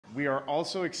We are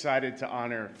also excited to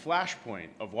honor Flashpoint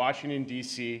of Washington,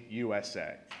 D.C.,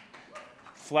 USA.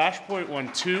 Flashpoint won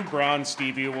 2 Bronze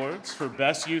Stevie Awards for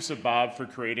Best Use of Bob for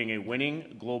creating a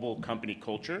winning global company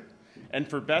culture, and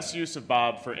for Best Use of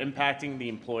Bob for impacting the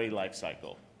employee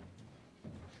lifecycle.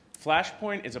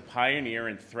 Flashpoint is a pioneer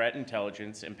in threat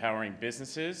intelligence, empowering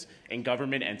businesses and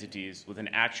government entities with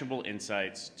actionable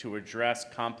insights to address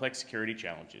complex security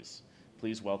challenges.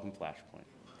 Please welcome Flashpoint.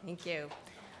 Thank you.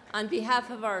 On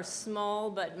behalf of our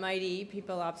small but mighty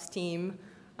People Ops team,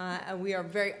 we are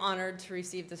very honored to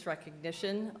receive this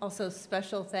recognition. Also,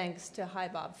 special thanks to Hi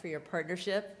Bob for your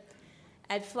partnership.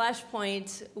 At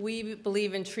Flashpoint, we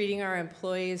believe in treating our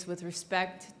employees with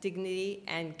respect, dignity,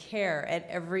 and care at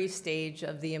every stage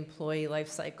of the employee life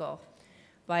cycle.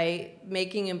 By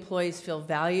making employees feel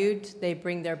valued, they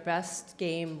bring their best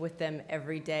game with them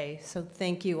every day. So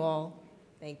thank you all.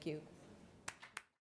 Thank you.